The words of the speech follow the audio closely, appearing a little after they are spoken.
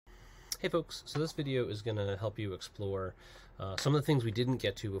Hey folks, so this video is going to help you explore some of the things we didn't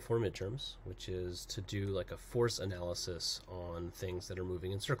get to before midterms, which is to do like a force analysis on things that are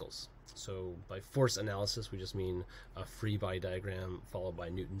moving in circles. So by force analysis, we just mean a free body diagram followed by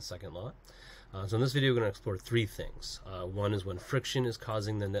Newton's second law. So in this video, we're going to explore three things. One is when friction is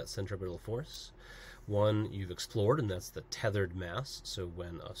causing the net centripetal force. One you've explored, and that's the tethered mass. So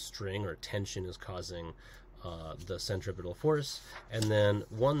when a string or tension is causing the centripetal force, and then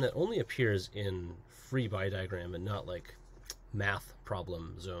one that only appears in free body diagram and not like math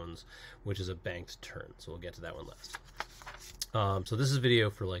problem zones, which is a banked turn. So we'll get to that one last. So this is a video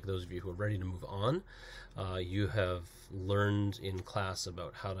for like those of you who are ready to move on. You have learned in class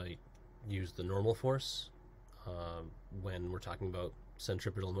about how to use the normal force when we're talking about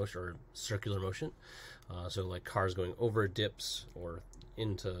centripetal motion or circular motion. So like cars going over dips or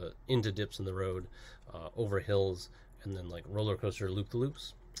into dips in the road, over hills, and then like roller coaster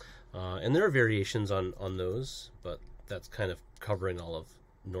loop-the-loops. And there are variations on those, but that's kind of covering all of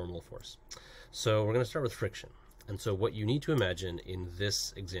normal force. So we're going to start with friction. And so what you need to imagine in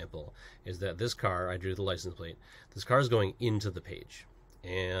this example is that this car, I drew the license plate, this car is going into the page.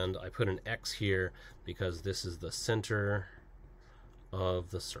 And I put an X here because this is the center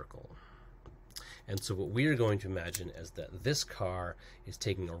of the circle. And so what we are going to imagine is that this car is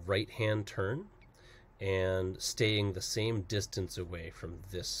taking a right-hand turn and staying the same distance away from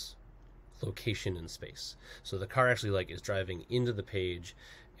this location in space. So the car actually like is driving into the page,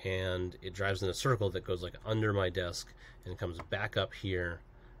 and it drives in a circle that goes like under my desk and comes back up here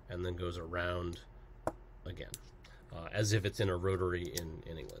and then goes around again, as if it's in a rotary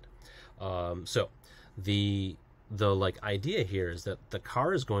in England. So the like idea here is that the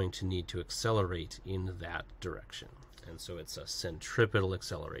car is going to need to accelerate in that direction. And so it's a centripetal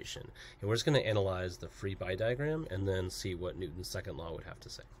acceleration. And we're just going to analyze the free body diagram and then see what Newton's second law would have to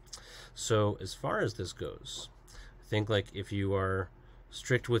say. So as far as this goes, I think like if you are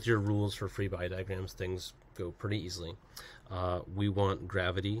strict with your rules for free body diagrams, things go pretty easily. We want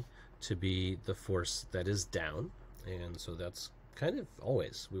gravity to be the force that is down. And so that's kind of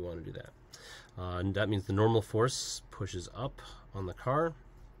always we want to do that. And that means the normal force pushes up on the car.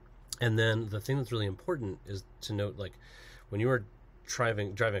 And then the thing that's really important is to note, like when you are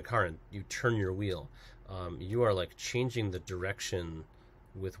driving a car and you turn your wheel, you are like changing the direction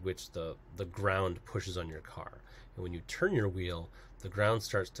with which the ground pushes on your car. And when you turn your wheel, the ground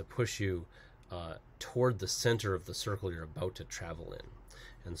starts to push you toward the center of the circle you're about to travel in.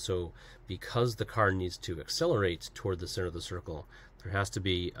 And so because the car needs to accelerate toward the center of the circle, there has to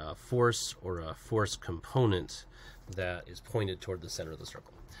be a force or a force component that is pointed toward the center of the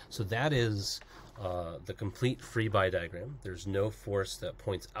circle. So that is the complete free body diagram. There's no force that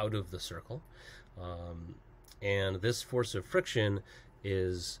points out of the circle. And this force of friction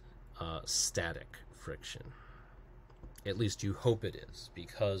is static friction. At least you hope it is,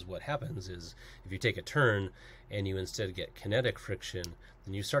 because what happens is if you take a turn and you instead get kinetic friction,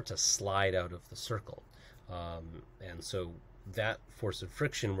 then you start to slide out of the circle. And so that force of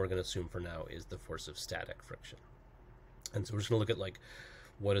friction we're going to assume for now is the force of static friction. And so we're just going to look at like,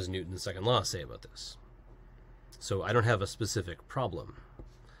 what does Newton's second law say about this? So I don't have a specific problem,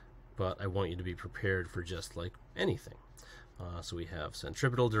 but I want you to be prepared for just like anything. So we have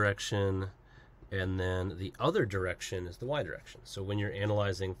centripetal direction, and then the other direction is the y direction. So when you're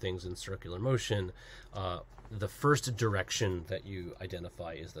analyzing things in circular motion, the first direction that you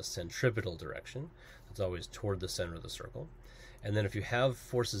identify is the centripetal direction. It's always toward the center of the circle. And then if you have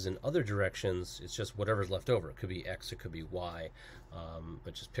forces in other directions, it's just whatever's left over. It could be x, it could be y,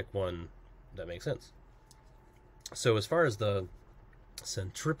 but just pick one that makes sense. So as far as the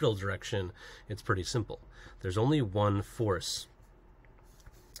centripetal direction, it's pretty simple. There's only one force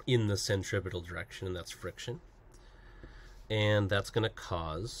in the centripetal direction, and that's friction. And that's going to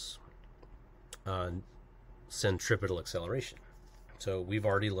cause centripetal acceleration. So we've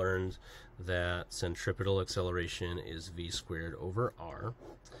already learned that centripetal acceleration is v squared over r,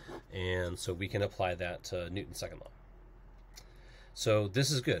 and so we can apply that to Newton's second law. So this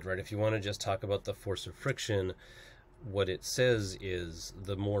is good, right? If you want to just talk about the force of friction, what it says is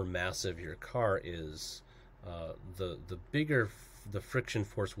the more massive your car is, the bigger the friction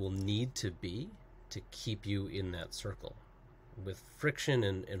force will need to be to keep you in that circle. With friction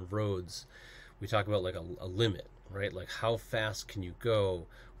and roads, we talk about like a limit, right? Like how fast can you go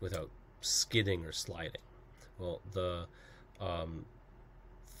without skidding or sliding? Well, the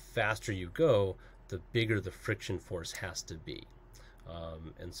faster you go, the bigger the friction force has to be.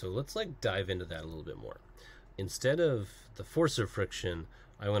 And so let's like dive into that a little bit more. Instead of the force of friction,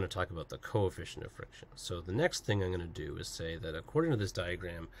 I want to talk about the coefficient of friction. So the next thing I'm going to do is say that according to this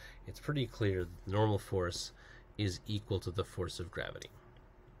diagram, it's pretty clear that the normal force is equal to the force of gravity.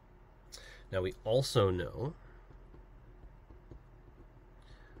 Now we also know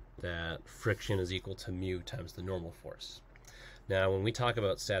that friction is equal to mu times the normal force. Now when we talk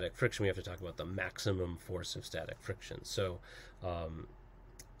about static friction, we have to talk about the maximum force of static friction. So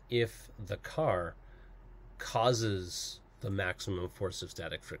if the car causes the maximum force of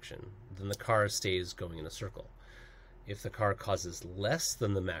static friction, then the car stays going in a circle. If the car causes less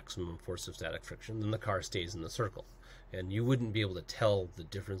than the maximum force of static friction, then the car stays in the circle. And you wouldn't be able to tell the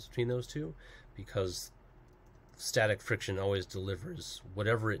difference between those two, because static friction always delivers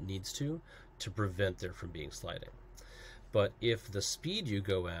whatever it needs to prevent there from being sliding. But if the speed you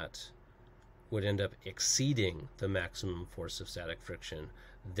go at would end up exceeding the maximum force of static friction,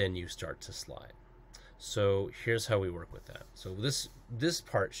 then you start to slide. So here's how we work with that. So this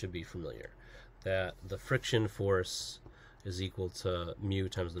part should be familiar, that the friction force is equal to mu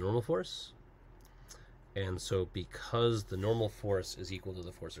times the normal force. And so because the normal force is equal to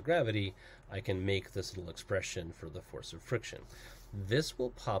the force of gravity, I can make this little expression for the force of friction. This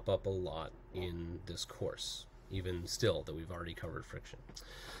will pop up a lot in this course, even still that we've already covered friction.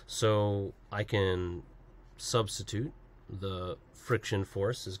 So I can substitute the friction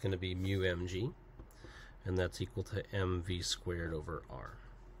force is going to be mu mg, and that's equal to mv squared over r.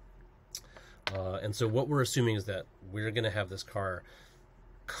 And so what we're assuming is that we're going to have this car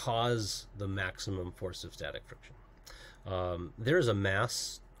cause the maximum force of static friction. There is a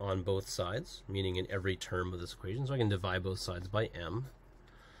mass on both sides, meaning in every term of this equation, so I can divide both sides by m,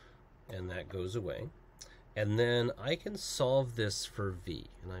 and that goes away. And then I can solve this for v,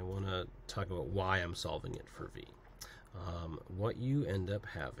 and I want to talk about why I'm solving it for v. What you end up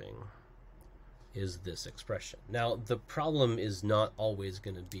having is this expression. Now, the problem is not always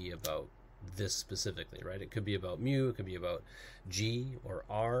going to be about this specifically, right? It could be about mu, it could be about g or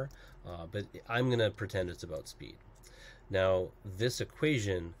r, but I'm going to pretend it's about speed. Now, this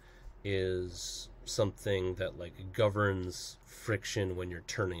equation is something that like governs friction when you're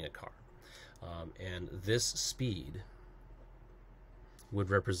turning a car. And this speed would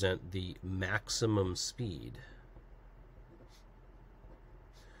represent the maximum speed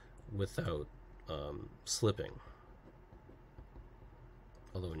without slipping.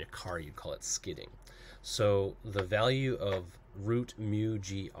 Although in your car you'd call it skidding. So the value of root mu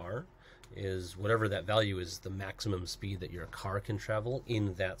gr is whatever that value is, the maximum speed that your car can travel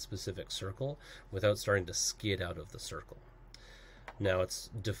in that specific circle without starting to skid out of the circle. Now it's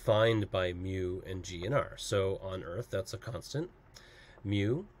defined by mu and g and r. So on Earth that's a constant.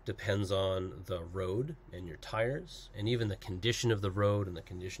 Mu depends on the road and your tires, and even the condition of the road and the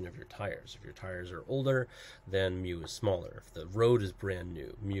condition of your tires. If your tires are older, then mu is smaller. If the road is brand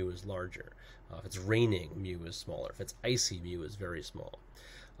new, mu is larger. If it's raining, mu is smaller. If it's icy, mu is very small.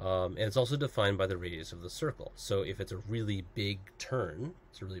 And it's also defined by the radius of the circle. So if it's a really big turn,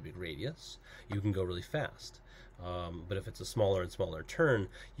 it's a really big radius, you can go really fast. But if it's a smaller and smaller turn,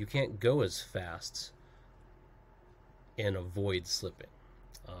 you can't go as fast and avoid slipping.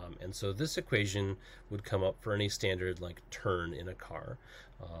 And so this equation would come up for any standard like turn in a car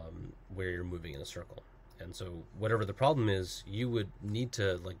where you're moving in a circle. And so whatever the problem is, you would need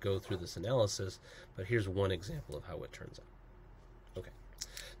to like go through this analysis, but here's one example of how it turns out. Okay,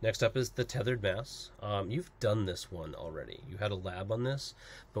 next up is the tethered mass. You've done this one already. You had a lab on this,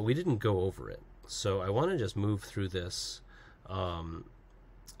 but we didn't go over it. So I want to just move through this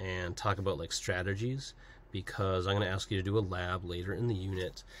and talk about like strategies, because I'm going to ask you to do a lab later in the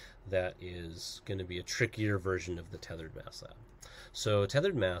unit that is going to be a trickier version of the tethered mass lab. So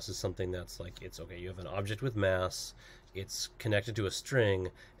tethered mass is something that's like, it's okay, you have an object with mass, it's connected to a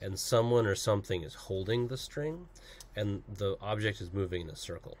string, and someone or something is holding the string, and the object is moving in a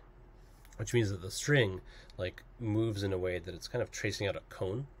circle, which means that the string like moves in a way that it's kind of tracing out a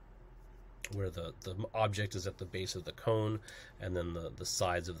cone, where the object is at the base of the cone, and then the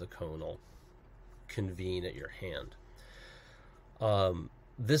sides of the cone all convene at your hand.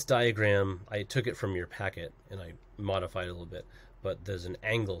 This diagram, I took it from your packet and I modified it a little bit, but there's an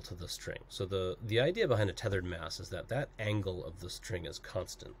angle to the string. So the idea behind a tethered mass is that that angle of the string is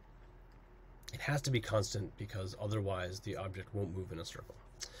constant. It has to be constant because otherwise the object won't move in a circle.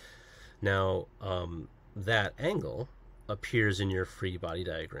 Now, that angle appears in your free body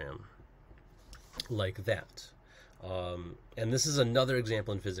diagram like that. And this is another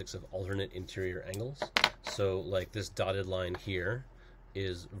example in physics of alternate interior angles. So like this dotted line here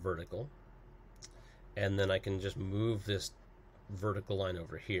is vertical, and then I can just move this vertical line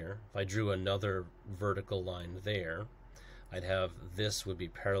over here. If I drew another vertical line there, I'd have this would be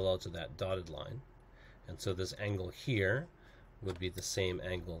parallel to that dotted line. And so this angle here would be the same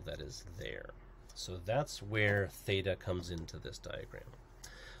angle that is there. So that's where theta comes into this diagram.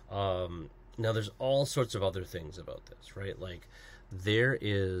 Now there's all sorts of other things about this, right? Like there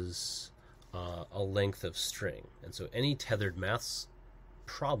is a length of string. And so any tethered maths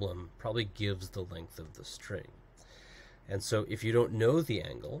problem probably gives the length of the string. And so if you don't know the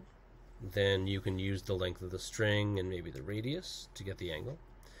angle, then you can use the length of the string and maybe the radius to get the angle.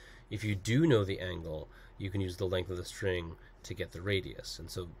 If you do know the angle, you can use the length of the string to get the radius. And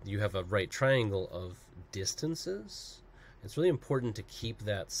so you have a right triangle of distances. It's really important to keep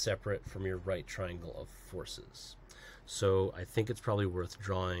that separate from your right triangle of forces. So I think it's probably worth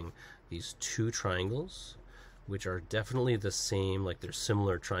drawing these two triangles, which are definitely the same, like they're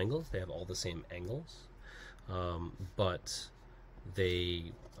similar triangles. They have all the same angles, but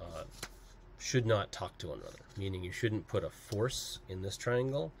they should not talk to one another, meaning you shouldn't put a force in this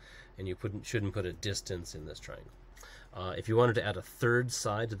triangle and you shouldn't put a distance in this triangle. If you wanted to add a third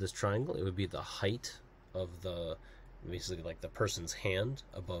side to this triangle, it would be the height of the, basically like the person's hand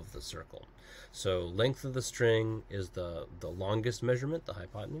above the circle. So length of the string is the longest measurement, the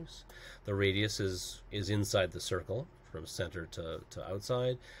hypotenuse. The radius is inside the circle from center to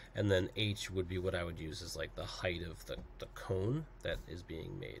outside, and then h would be what I would use as like the height of the cone that is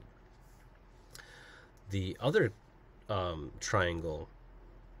being made. The other triangle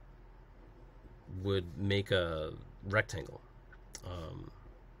would make a rectangle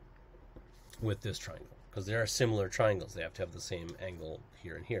with this triangle, because there are similar triangles. They have to have the same angle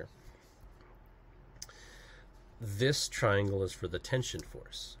here and here. This triangle is for the tension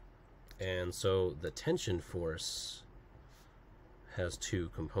force, and so the tension force has two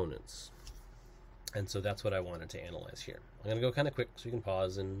components, and so that's what I wanted to analyze here. I'm going to go kind of quick so you can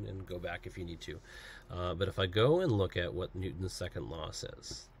pause and go back if you need to, but if I go and look at what Newton's second law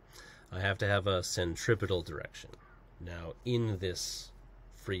says, I have to have a centripetal direction. Now in this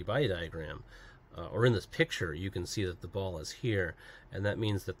free body diagram, or in this picture, you can see that the ball is here, and that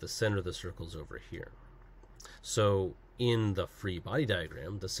means that the center of the circle is over here. So in the free body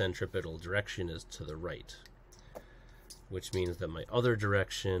diagram, the centripetal direction is to the right, which means that my other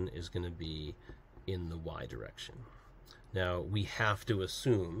direction is going to be in the y direction. Now we have to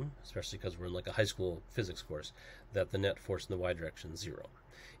assume, especially because we're in like a high school physics course, that the net force in the y direction is 0.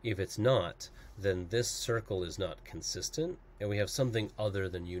 If it's not, then this circle is not consistent, and we have something other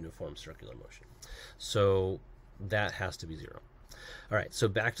than uniform circular motion. So that has to be 0. All right, so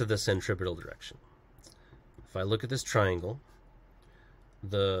back to the centripetal direction. If I look at this triangle,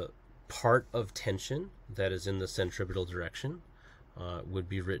 the part of tension that is in the centripetal direction would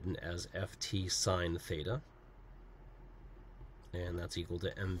be written as Ft sine theta, and that's equal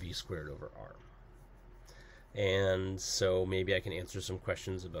to mv squared over r. And so maybe I can answer some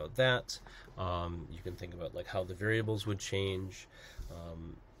questions about that. You can think about like how the variables would change.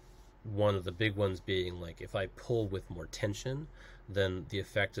 One of the big ones being like if I pull with more tension, then the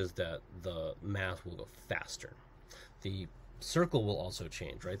effect is that the mass will go faster. The circle will also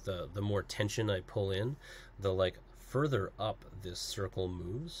change, right? The more tension I pull in, the like further up this circle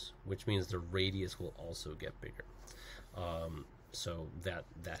moves, which means the radius will also get bigger. So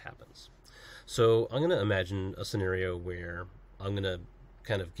that happens. So I'm going to imagine a scenario where I'm going to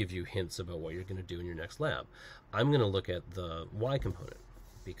kind of give you hints about what you're going to do in your next lab. I'm going to look at the y component,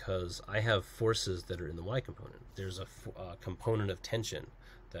 because I have forces that are in the y component. There's a component of tension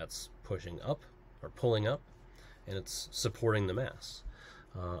that's pushing up or pulling up, and it's supporting the mass.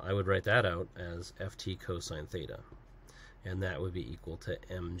 I would write that out as Ft cosine theta, and that would be equal to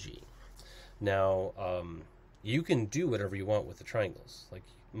mg. Now, you can do whatever you want with the triangles. Like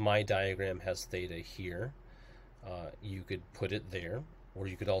my diagram has theta here. You could put it there, or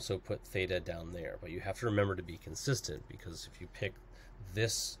you could also put theta down there. But you have to remember to be consistent, because if you pick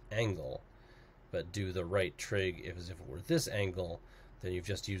this angle but do the right trig as if it were this angle, then you've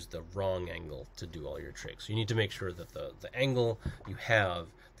just used the wrong angle to do all your trigs. So you need to make sure that the angle you have,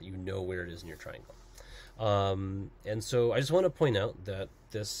 that you know where it is in your triangle. And so I just want to point out that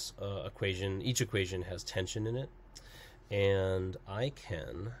this equation, each equation has tension in it, and I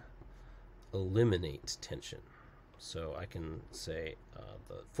can eliminate tension. So I can say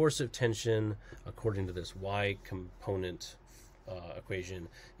the force of tension according to this y component equation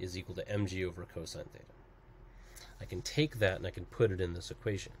is equal to mg over cosine theta. I can take that and I can put it in this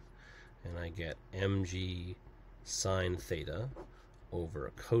equation, and I get mg sine theta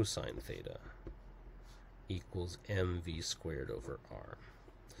over cosine theta equals mv squared over r.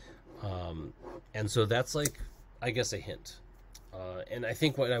 And so that's like, I guess, a hint. And I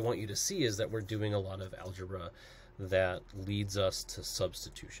think what I want you to see is that we're doing a lot of algebra that leads us to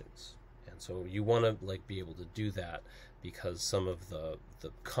substitutions. And so you want to like be able to do that because some of the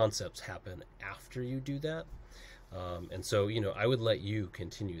concepts happen after you do that. And so, I would let you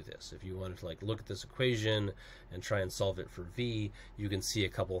continue this. If you wanted to like look at this equation and try and solve it for V, you can see a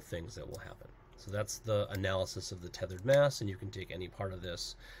couple of things that will happen. So that's the analysis of the tethered mass, and you can take any part of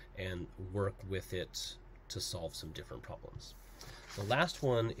this and work with it to solve some different problems. The last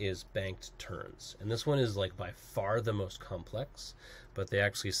one is banked turns, and this one is like by far the most complex, but they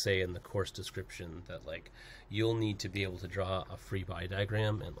actually say in the course description that like you'll need to be able to draw a free body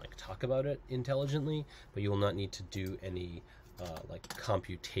diagram and like talk about it intelligently, but you will not need to do any like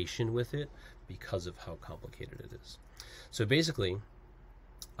computation with it because of how complicated it is. So basically,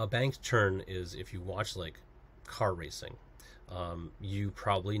 a banked turn is, if you watch like car racing, you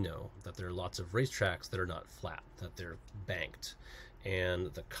probably know that there are lots of racetracks that are not flat, that they're banked, and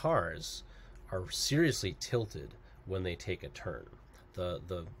the cars are seriously tilted when they take a turn.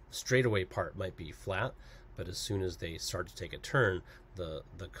 The straightaway part might be flat, but as soon as they start to take a turn, the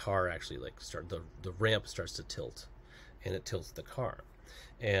car actually like the ramp starts to tilt, and it tilts the car.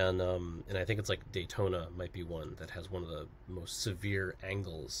 And I think it's like Daytona might be one that has one of the most severe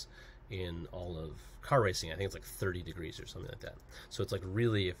angles in all of car racing. I think it's like 30 degrees or something like that. So it's like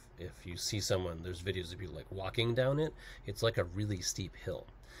really, if you see someone, there's videos of people like walking down it, it's like a really steep hill.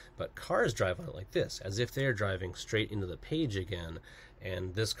 But cars drive on it like this, as if they're driving straight into the page again,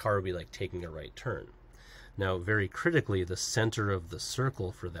 and this car would be like taking a right turn. Now, very critically, the center of the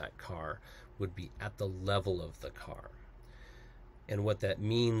circle for that car would be at the level of the car. And what that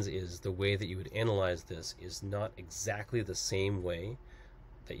means is the way that you would analyze this is not exactly the same way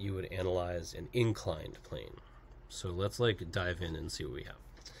that you would analyze an inclined plane. So let's like dive in and see what we have.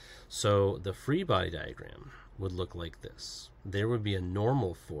 So the free body diagram would look like this. There would be a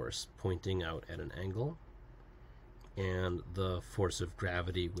normal force pointing out at an angle, and the force of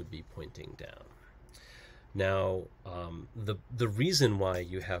gravity would be pointing down. Now, the reason why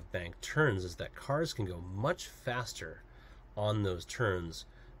you have banked turns is that cars can go much faster on those turns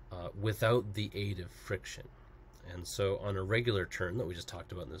without the aid of friction. And so on a regular turn that we just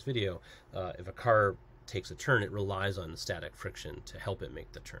talked about in this video, if a car takes a turn, it relies on static friction to help it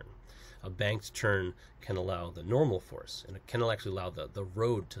make the turn. A banked turn can allow the normal force, and it can actually allow the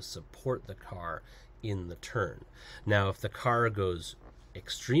road to support the car in the turn. Now, if the car goes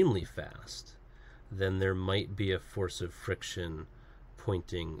extremely fast, then there might be a force of friction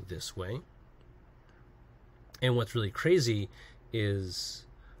pointing this way. And what's really crazy is,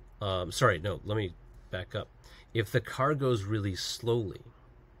 let me back up. If the car goes really slowly,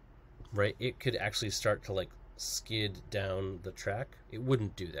 right, it could actually start to like skid down the track. It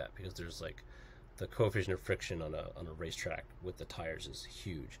wouldn't do that because there's like the coefficient of friction on a racetrack with the tires is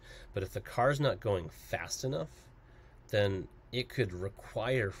huge. But if the car's not going fast enough, then it could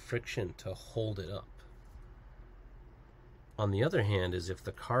require friction to hold it up. On the other hand, is if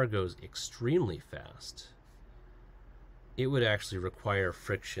the car goes extremely fast, it would actually require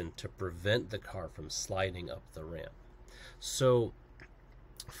friction to prevent the car from sliding up the ramp. So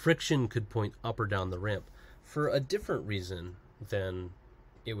friction could point up or down the ramp for a different reason than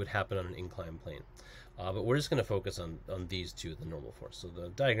it would happen on an inclined plane. But we're just going to focus on these two, the normal force. So the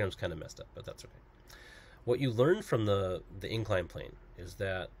diagram's kind of messed up, but that's okay. What you learn from the inclined plane is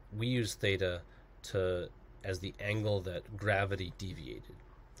that we use theta as the angle that gravity deviated.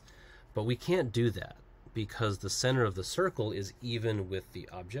 But we can't do that because the center of the circle is even with the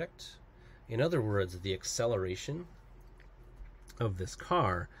object. In other words, the acceleration of this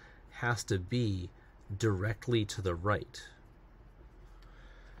car has to be directly to the right,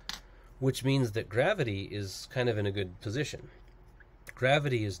 which means that gravity is kind of in a good position.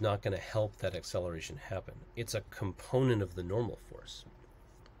 Gravity is not going to help that acceleration happen. It's a component of the normal force.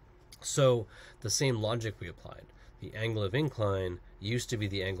 So the same logic we applied. The angle of incline used to be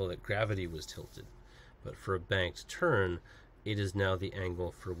the angle that gravity was tilted, but for a banked turn, it is now the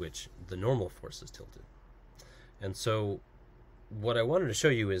angle for which the normal force is tilted. And so what I wanted to show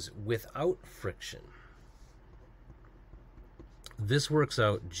you is without friction, this works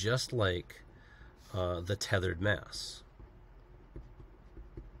out just like the tethered mass.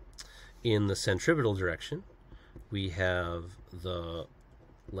 In the centripetal direction, we have the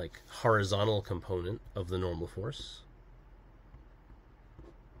horizontal component of the normal force,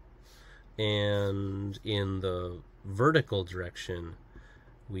 and in the vertical direction,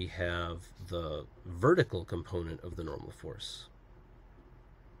 we have the vertical component of the normal force,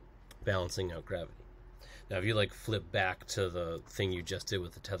 balancing out gravity. Now, if you flip back to the thing you just did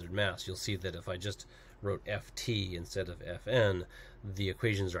with the tethered mass, you'll see that if I just wrote Ft instead of Fn, the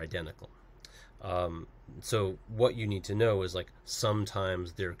equations are identical. So what you need to know is like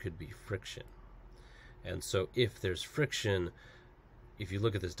sometimes there could be friction. And so if there's friction, if you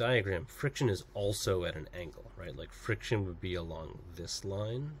look at this diagram, friction is also at an angle, right? Like friction would be along this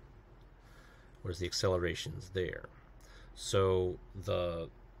line, whereas the acceleration's there. So the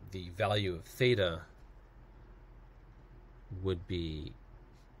value of theta would be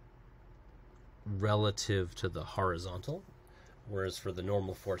relative to the horizontal, whereas for the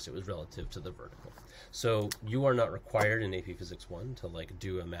normal force it was relative to the vertical. So you are not required in AP Physics 1 to like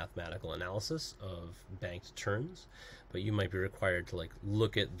do a mathematical analysis of banked turns, but you might be required to like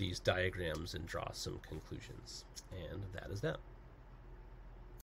look at these diagrams and draw some conclusions. And that is that.